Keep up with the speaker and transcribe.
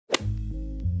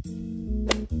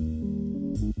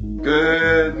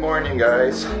Good morning,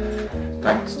 guys.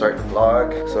 Time to start the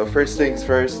vlog. So first things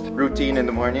first, routine in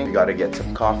the morning. We gotta get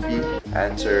some coffee,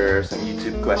 answer some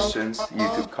YouTube questions,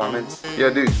 YouTube comments.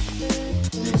 Yo dude,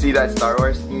 did you see that Star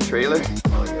Wars new trailer?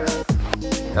 Oh yeah.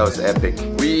 That was epic.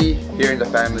 We, here in the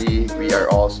family, we are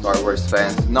all Star Wars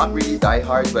fans. Not really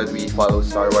die-hard, but we follow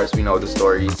Star Wars, we know the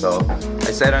story. So I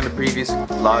said on the previous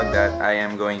vlog that I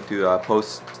am going to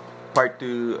post part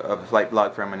 2 of a flight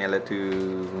vlog from Manila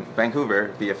to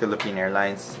Vancouver via Philippine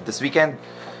Airlines this weekend.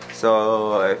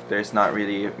 So if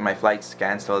my flight's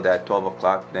cancelled at 12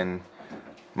 o'clock, then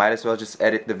might as well just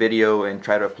edit the video and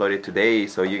try to upload it today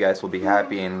so you guys will be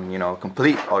happy and, you know,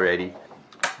 complete already.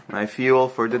 My fuel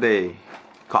for the day,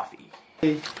 coffee.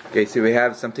 Okay, so we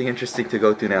have something interesting to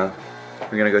go to now.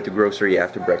 We're gonna go to grocery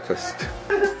after breakfast.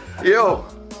 Yo!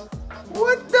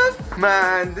 What the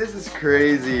man, this is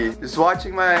crazy. Just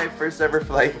watching my first ever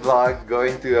flight vlog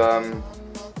going to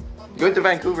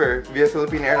Vancouver via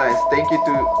Philippine Airlines. Thank you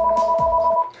to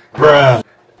bruh.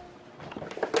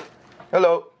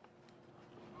 Hello.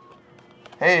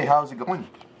 Hey, how's it going?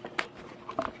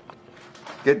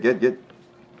 Good.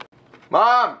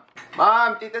 Mom,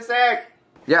 Tita Sek.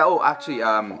 Yeah, oh actually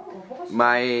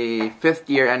my 5th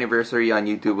year anniversary on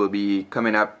YouTube will be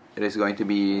coming up. It is going to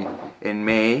be in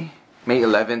May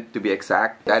 11th to be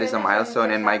exact. That is a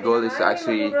milestone, and my goal is to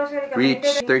actually reach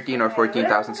 13 or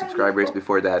 14,000 subscribers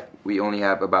before that. We only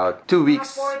have about 2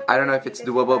 weeks. I don't know if it's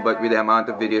doable, but with the amount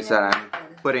of videos that I'm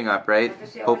putting up, right?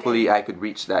 Hopefully I could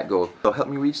reach that goal. So help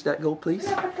me reach that goal, please.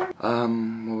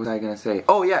 What was I gonna say?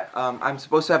 Oh yeah, I'm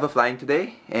supposed to have a flying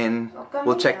today, and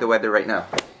we'll check the weather right now.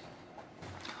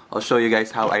 I'll show you guys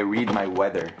how I read my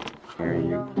weather. Here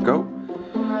you go.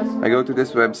 I go to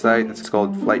this website, it's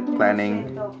called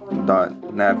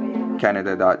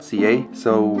flightplanning.navcanada.ca.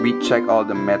 So we check all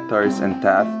the METARs and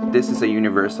TAF. This is a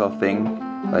universal thing,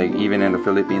 like even in the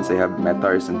Philippines they have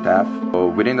METARs and TAF. So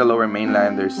within the lower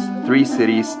mainland there's 3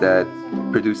 cities that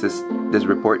produces this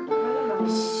report.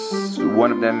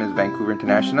 One of them is Vancouver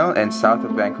International, and south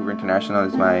of Vancouver International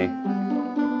is my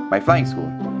flying school.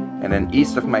 And then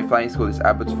east of my flying school is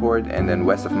Abbotsford, and then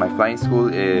west of my flying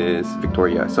school is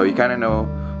Victoria. So you kind of know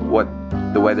what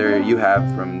the weather you have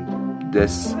from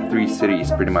these 3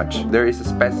 cities pretty much. There is a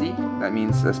SPECI, that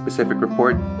means a specific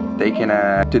report taken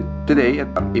today at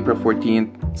April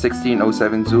 14th,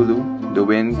 16:07 Zulu. The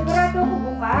winds,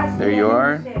 there you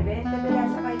are.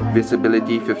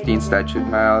 Visibility 15 statute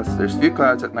miles. There's few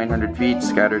clouds at 900 feet,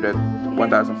 scattered at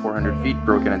 1,400 feet,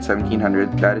 broken at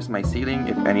 1,700. That is my ceiling.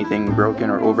 If anything broken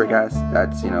or overcast,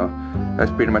 that's, you know, that's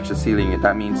pretty much the ceiling.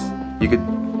 That means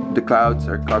the clouds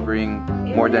are covering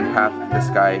more than half of the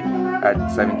sky at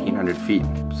 1,700 feet.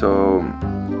 So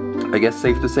I guess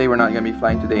safe to say we're not gonna be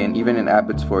flying today. And even in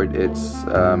Abbotsford, it's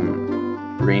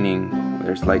raining.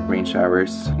 There's light rain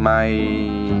showers.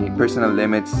 My personal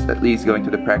limits, at least going to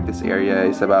the practice area,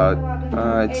 is about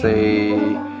I'd say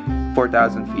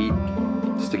 4,000 feet,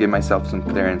 just to give myself some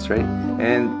clearance, right?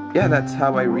 And yeah, that's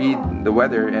how I read the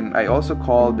weather. And I also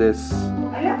call this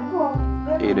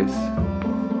ATIS.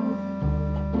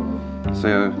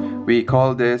 So we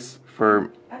call this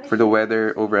for the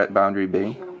weather over at Boundary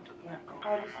Bay.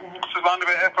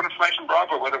 Boundary Bay Airport Information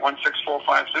Bravo, weather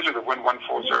 16450, the wind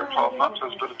 140, 12 knots,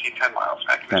 visibility 10 miles,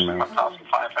 accuracy 1,500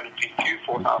 feet, view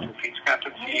 4,000 feet,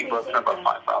 scattered sea, growth about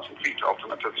 5,000 feet,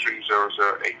 altimeter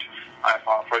 3008.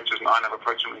 IFR approaches 9 of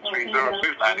approximately 30,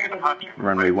 landing in departure.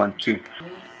 Runway 12.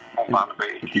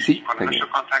 ATC,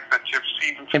 contact that you've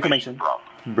received information.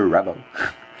 Bravo.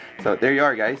 So there you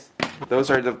are, guys.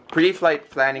 Those are the pre-flight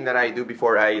planning that I do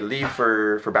before I leave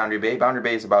for Boundary Bay. Boundary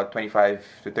Bay is about 25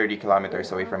 to 30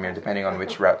 kilometers away from here, depending on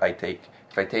which route I take.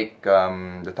 If I take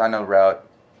the tunnel route,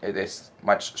 it is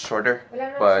much shorter,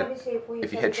 but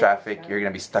if you hit traffic, you're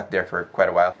gonna be stuck there for quite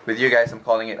a while. With you guys, I'm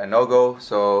calling it a no-go.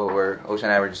 So Ocean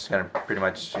and I were just gonna pretty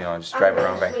much, you know, just drive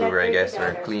around Vancouver, I guess,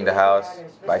 or clean the house,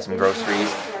 buy some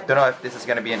groceries. Don't know if this is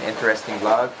gonna be an interesting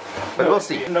vlog, but we'll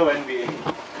see. No NBA.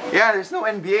 Yeah, there's no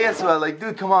NBA as well. Like,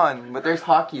 dude, come on. But there's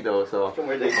hockey though, so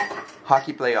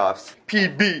hockey playoffs.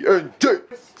 PB&J.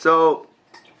 So,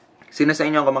 sino sa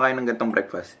inyo ang kumakain ng gantong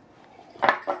breakfast?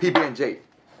 PB&J.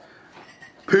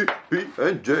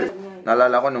 PB& J.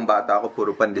 Naalala ko nung bata ako,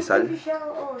 puro pandesal.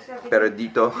 Pero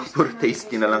dito, puro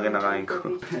tasty na lang kinakain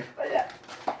ko.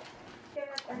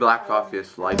 Black coffee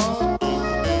is life.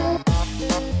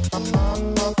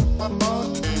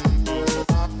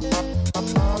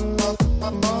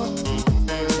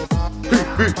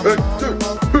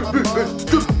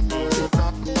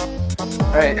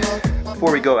 Alright,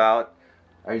 before we go out,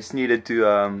 I just needed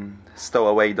to stow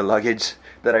away the luggage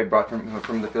that I brought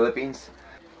from the Philippines.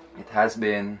 It has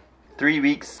been 3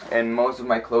 weeks and most of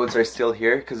my clothes are still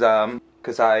here because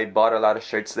I bought a lot of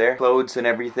shirts there, clothes and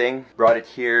everything, brought it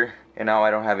here, and now I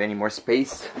don't have any more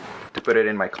space to put it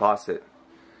in my closet.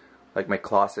 Like, my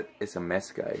closet is a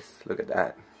mess, guys. Look at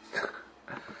that.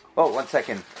 Oh, 1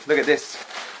 second. Look at this.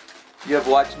 You have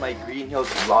watched my Green Hills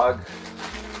vlog,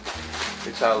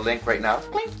 which I'll link right now.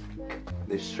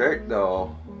 This shirt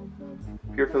though,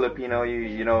 if you're Filipino,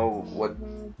 you know what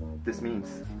this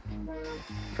means.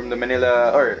 From the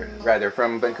Manila, or rather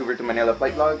from Vancouver to Manila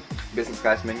flight log, business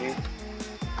class menu.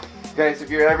 Guys, if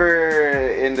you're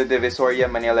ever in the Divisoria,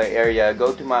 Manila area,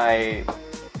 go to my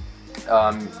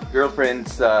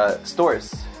girlfriend's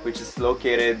stores, which is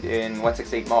located in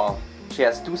 168 Mall. She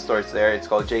has 2 stores there. It's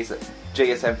called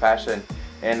JSM Fashion,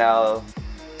 and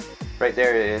right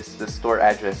there is the store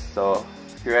address. So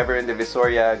if you're ever in the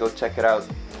Divisoria, go check it out.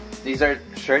 These are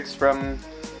shirts from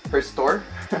her store.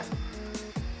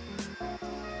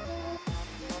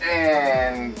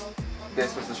 And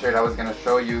this was the shirt I was gonna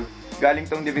show you. Galing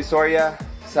tong Divisoria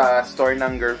sa store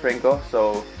ng girlfriend ko.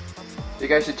 So you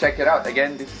guys should check it out.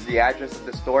 Again, this is the address of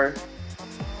the store.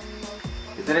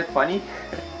 Isn't it funny?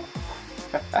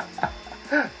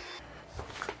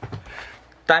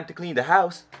 Time to clean the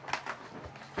house.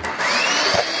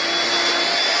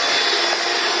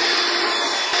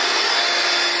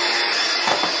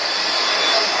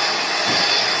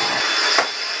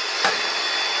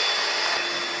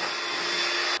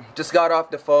 Just got off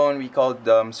the phone. We called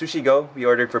Sushi Go. We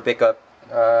ordered for pickup.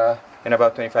 In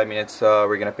about 25 minutes,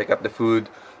 we're gonna pick up the food.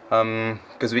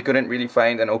 Because we couldn't really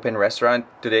find an open restaurant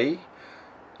today.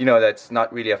 You know, that's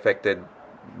not really affected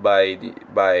by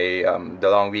the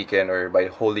long weekend, or by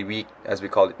Holy Week, as we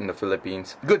call it in the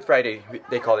Philippines. Good Friday,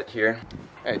 they call it here.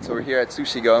 Alright, so we're here at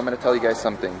Sushi Go. I'm gonna tell you guys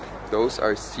something. Those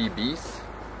are CBs.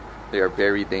 They are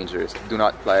very dangerous. Do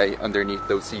not fly underneath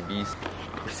those CBs.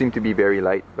 They seem to be very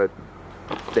light, but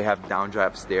they have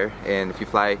downdrafts there, and if you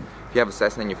have a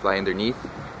Cessna and you fly underneath,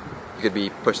 you could be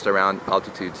pushed around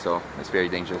altitude, so it's very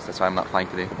dangerous. That's why I'm not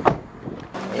flying today.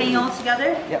 Paying all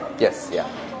together? Yeah. Yes, yeah.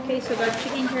 Okay, so got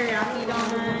chicken teriyaki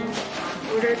don,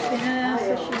 order tuna,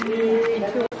 sashimi,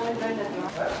 and 2.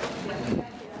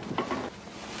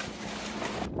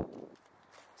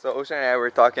 So Ocean and I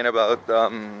were talking about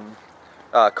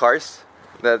cars.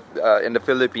 That in the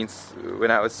Philippines,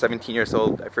 when I was 17 years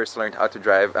old, I first learned how to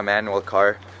drive a manual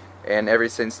car, and ever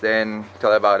since then, till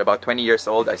about 20 years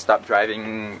old, I stopped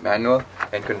driving manual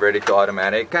and converted to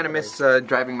automatic. Kind of miss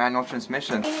driving manual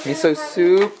transmission. Miso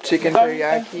soup, chicken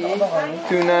teriyaki,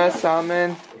 tuna,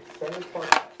 salmon,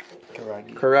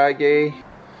 karage.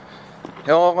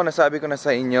 Ewan ko kung nasabi ko na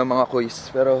sa inyo mga kuys,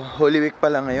 pero Holy Week pa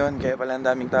lang ngayon, kaya pala ang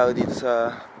daming tao dito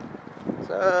sa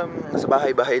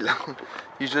bahay-bahay lang.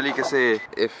 Usually kasi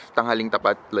if tanghaling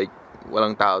tapat, like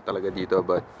walang tao talaga dito,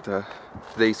 but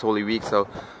today's Holy Week, so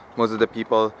most of the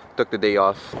people took the day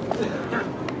off.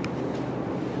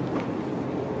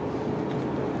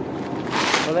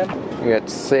 We're at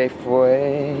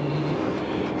Safeway.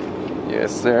 Yes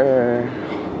sir.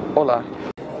 Hola.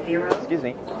 Excuse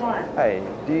me. Hi,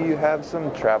 do you have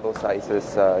some travel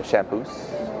sizes shampoos?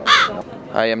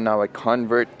 I am now a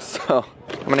convert, so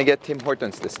I'm gonna get Tim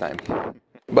Hortons this time.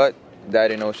 But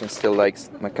Dad in Ocean still likes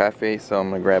McCafe, so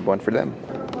I'm gonna grab one for them.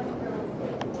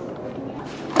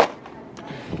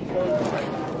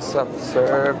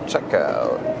 Self-serve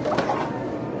checkout.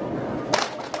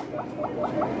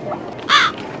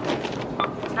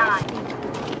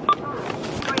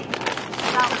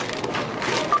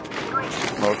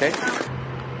 Okay.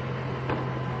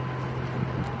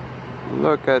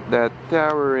 Look at that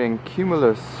towering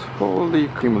cumulus. Holy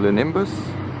cumulonimbus.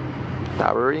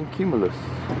 Towering cumulus.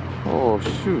 Oh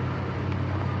shoot.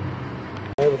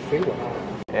 I have a free one.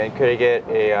 And could I get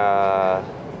a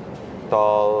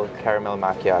tall caramel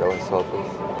macchiato as well,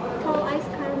 please? Tall iced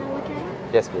caramel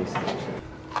macchiato? Yes, please.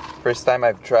 First time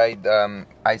I've tried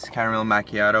iced caramel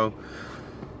macchiato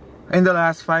in the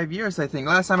last 5 years, I think.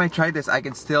 Last time I tried this, I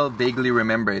can still vaguely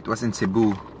remember. It was in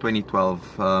Cebu, 2012.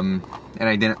 And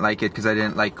I didn't like it because I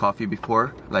didn't like coffee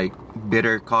before, like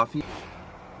bitter coffee.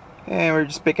 And we're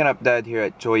just picking up Dad here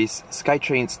at Joyce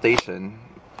SkyTrain Station.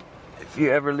 If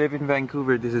you ever live in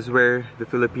Vancouver, this is where the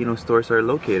Filipino stores are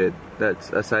located.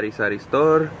 That's a sari-sari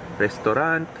store,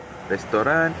 restaurant,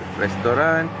 restaurant,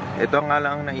 restaurant. Ito nga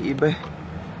lang naiiba.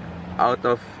 Out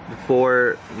of the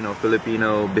 4,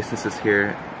 Filipino businesses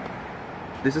here,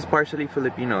 this is partially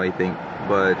Filipino, I think,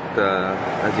 but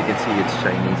as you can see, it's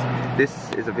Chinese. This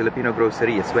is a Filipino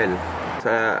grocery as well.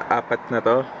 Sa apat na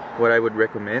to, what I would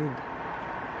recommend,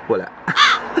 wala.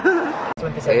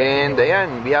 And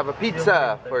ayan, we have a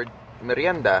pizza for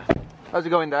merienda. How's it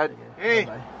going, Dad? Hey!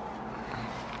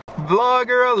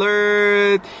 Vlogger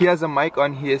alert! He has a mic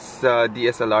on his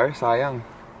DSLR. Sayang.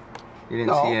 You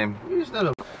didn't see him.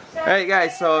 Alright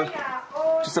guys, so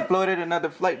just uploaded another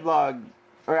flight vlog.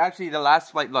 Or actually the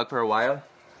last flight vlog for a while.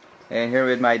 And here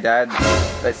with my dad.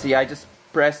 Let's see, I just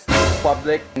pressed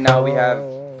public. Now we have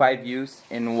 5 views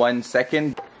in 1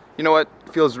 second. You know what?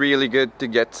 Feels really good to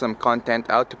get some content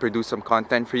out, to produce some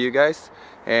content for you guys.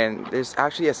 And there's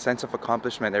actually a sense of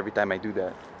accomplishment every time I do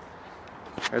that.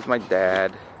 There's my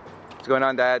dad. What's going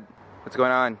on, Dad? What's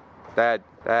going on? Dad,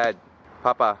 Dad,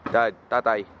 Papa, Dad,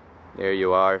 Tatay. There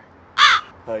you are.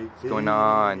 What's going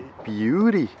on?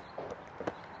 Beauty.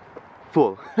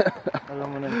 Full. I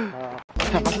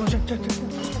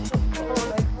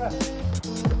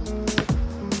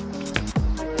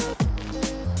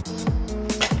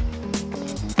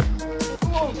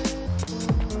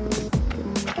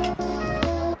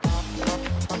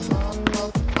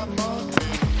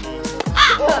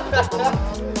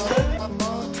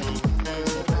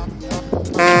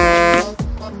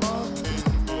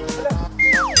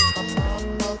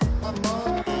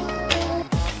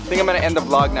think I'm gonna end the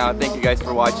vlog now. Thank you guys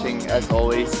for watching as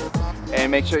always,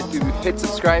 and make sure to hit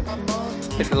subscribe,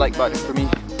 hit the like button for me,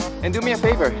 and do me a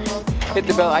favor, hit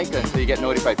the bell icon so you get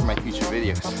notified for my future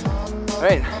videos.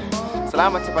 Alright,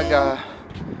 salamat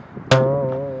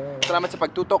sa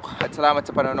pagtutok at salamat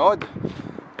sa panonood.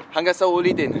 Hanggang sa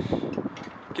ulitin.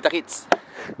 Kita-kits!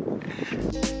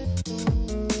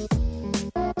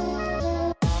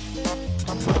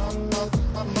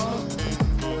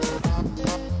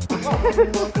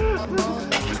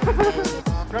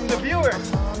 From the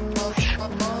viewers.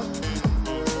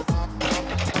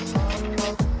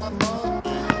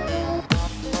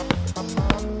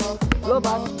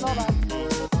 Lobat.